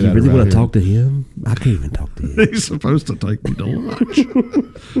don't say You that. really around want to here. talk to him? I can't even talk to him. He's supposed to take me to lunch.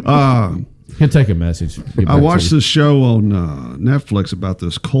 He'll take a message. Get I back watched to you. this show on Netflix about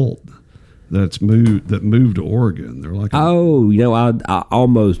this cult that moved to Oregon. They're like, Oh, I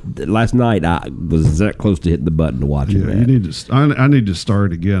almost last night I was that close to hitting the button to watch yeah, it. you need to. I need to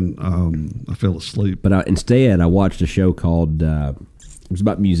start again. I fell asleep. But instead, I watched a show called. It was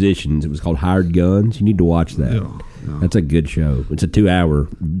about musicians. It was called Hired Guns. You need to watch that. Yeah, yeah. That's a good show. It's a 2-hour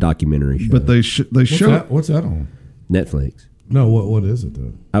documentary show. But they show. What's that on? Netflix. No, what is it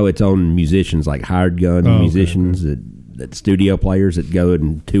though? Oh, it's on musicians like Hired Gun Oh, okay, musicians. that studio players that go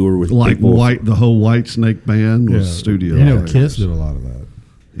and tour with Like people. the whole White Snake band was studio. You know, players. Kiss did a lot of that.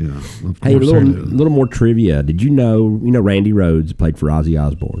 Yeah, of Hey, a course little, they did. little more trivia. Did you know Randy Rhoads played for Ozzy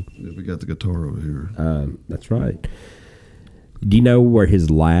Osbourne? Yeah, we got the guitar over here. That's right. Do you know where his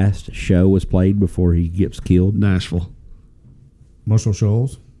last show was played before he gets killed? Nashville. Muscle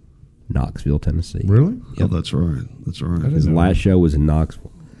Shoals. Knoxville, Tennessee. Really? Oh, that's right. That's right. His last show was in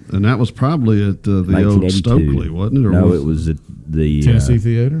Knoxville. And that was probably at the old 1982. Stokely, wasn't it? Or No, it was at the Tennessee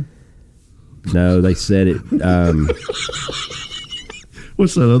Theater. No, they said it.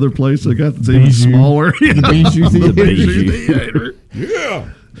 What's that other place that got that's even Bijou. smaller? Bijou the Theater. Bijou.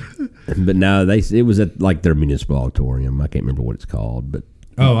 But no, it was at like their municipal auditorium. I can't remember what it's called, but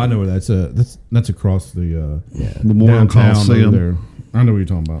Oh, I know where that's across the Memorial downtown Coliseum. over there. I know what you're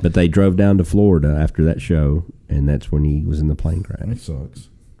talking about. they drove down to Florida after that show, and that's when he was in the plane crash. That sucks.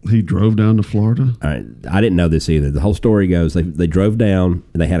 He drove down to Florida. I didn't know this either. The whole story goes they drove down.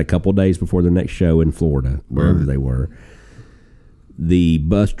 And they had a couple of days before their next show in Florida, wherever Right. they were. The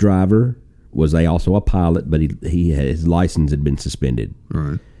bus driver was also a pilot, but his license had been suspended.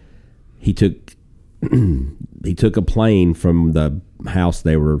 Right. He took a plane from the house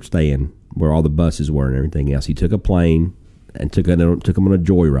they were staying, where all the buses were and everything else. He took a plane and took them on a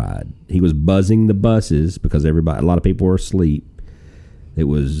joyride. He was buzzing the buses because a lot of people were asleep. It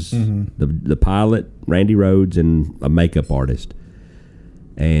was the pilot, Randy Rhoads, and a makeup artist.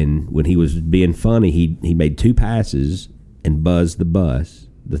 And when he was being funny, he made 2 passes and buzzed the bus.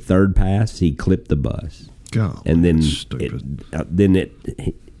 The third pass, he clipped the bus. God. And then stupid.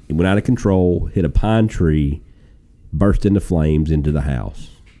 it went out of control, hit a pine tree, burst into flames into the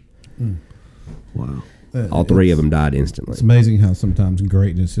house. Wow. All 3 of them died instantly. It's amazing how sometimes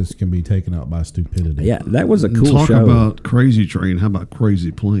greatness just can be taken out by stupidity. Yeah, that was a cool Talk show. about Crazy Train. How about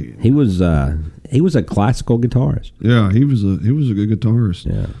Crazy Plane? He was a classical guitarist. Yeah, he was a good guitarist.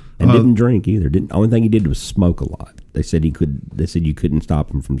 Yeah, and didn't drink either. Only thing he did was smoke a lot. They said you couldn't stop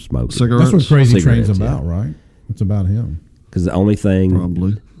him from smoking. Cigarettes. That's what Crazy Cigarettes, Train's about, right? It's about him. Because the only thing,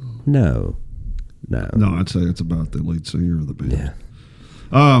 Probably. no. No, I'd say it's about the lead singer of the band.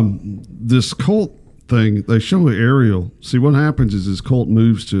 Yeah, This cult thing, they show an aerial. See, what happens is this cult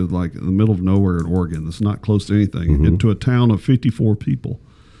moves to like in the middle of nowhere in Oregon. It's not close to anything. Into a town of 54 people.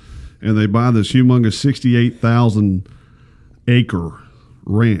 And they buy this humongous 68,000 acre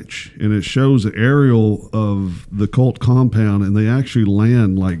ranch. And it shows an aerial of the cult compound, and they actually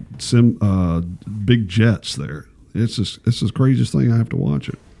land like big jets there. It's the craziest thing. I have to watch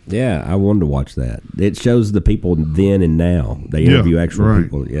it. yeah. I wanted to watch that. It shows the people then and now. They interview actual right,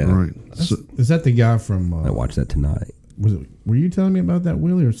 people. Yeah, Right. So, Is that the guy from? I watched that tonight. Were you telling me about that,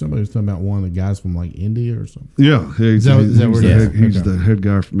 Willie, or somebody was talking about one of the guys from like India or something? yeah, he's, is that where it is? he's Okay. the head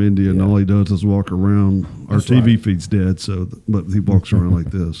guy from India, and all he does is walk around. Our That's TV right. feed's dead, but he walks around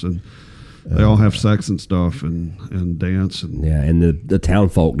like this, and they all have sex and stuff and dance and. Yeah, and the town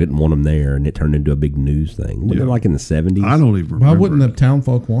folk didn't want him there, and it turned into a big news thing. Wasn't Yeah. it like in the 70s? I don't even remember. Why wouldn't the town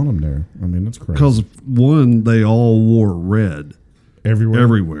folk want him there? I mean, that's crazy. Because one, they all wore red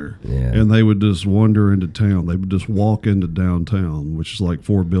everywhere, Yeah. and they would just wander into town. They would just walk into downtown, which is like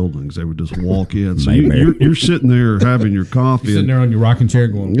 4 buildings. They would just walk in. So Mayberry. you're sitting there having your coffee. You're sitting there on your rocking chair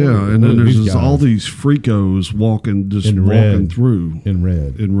going, Yeah, and "What then are there's these just guys all these freakos walking In red. walking through in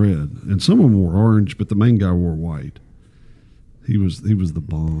red. in red, and some of them wore orange, but the main guy wore white. He was the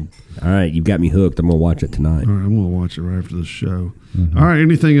bomb. All right, you've got me hooked. I'm gonna watch it tonight. All right, I'm gonna watch it right after this show. All right,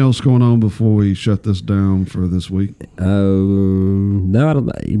 anything else going on before we shut this down for this week? No, I don't.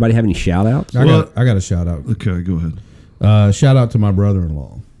 Anybody have any shout outs? I got a shout out. Okay, go ahead. Shout out to my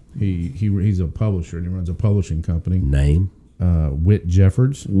brother-in-law. He's a publisher and he runs a publishing company. Name? Whit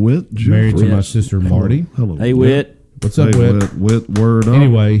Jeffords, Whit married to Jeffries. my sister Marty. Hello. Hey, Whit. What's up, Hey, Whit? Whit, word up.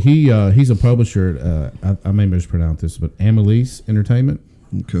 Anyway, he's a publisher at I may mispronounce this, but Amelise Entertainment.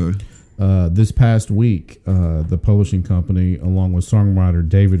 Okay. This past week, the publishing company, along with songwriter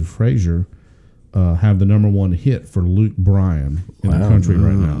David Frazier, have the #1 hit for Luke Bryan in the country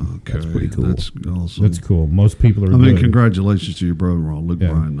right now. Okay. That's pretty cool. That's awesome. That's cool. Most people are. I mean, good. congratulations to your brother-in-law, Luke Yeah.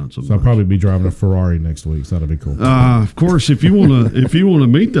 Bryan. Not so So I'll much. probably be driving a Ferrari next week. So that'll be cool. Of course, if you want to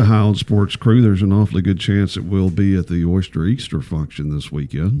meet the Highland Sports crew, there's an awfully good chance it will be at the Oyster Easter function this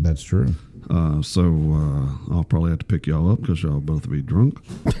weekend. That's true. So I'll probably have to pick y'all up because y'all both be drunk.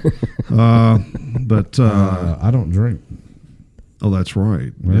 But I don't drink. oh, that's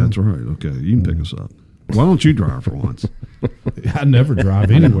right. Yeah. Yeah, that's right. Okay, you can pick us up. Why don't you drive for once? I never drive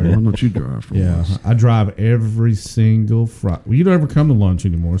Why anywhere. don't you drive for Yeah, once? I drive every single Friday. Well, you don't ever come to lunch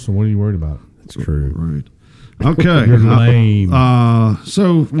anymore, so what are you worried about? That's true. Right. Okay. You're lame.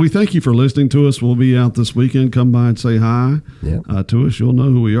 So we thank you for listening to us. We'll be out this weekend. Come by and say hi Yeah. to us. You'll know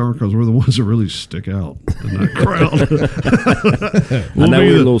who we are because we're the ones that really stick out in that crowd. I know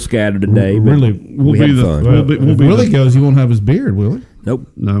we're a little scattered today, but Really, we'll we be had the- fun. we'll be- if be Willie the- goes, he won't have his beard, will he? Nope.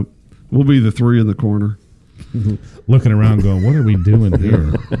 No, we'll be the three in the corner. Looking around going, what are we doing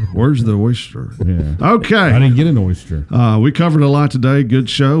here? Where's the oyster? Yeah. I Okay. didn't get an oyster. We covered a lot today. Good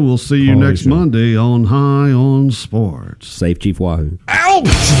show. We'll see you Quality next show. Monday on High on Sports. Safe Chief Wahoo.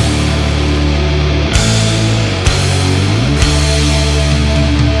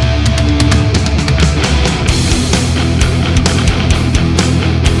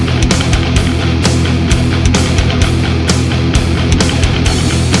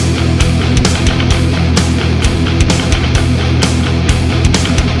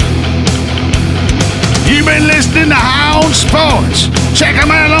 You've been listening to High on Sports. Check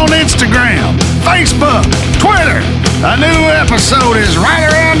them out on Instagram, Facebook, Twitter. A new episode is right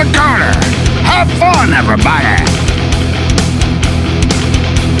around the corner. Have fun, everybody.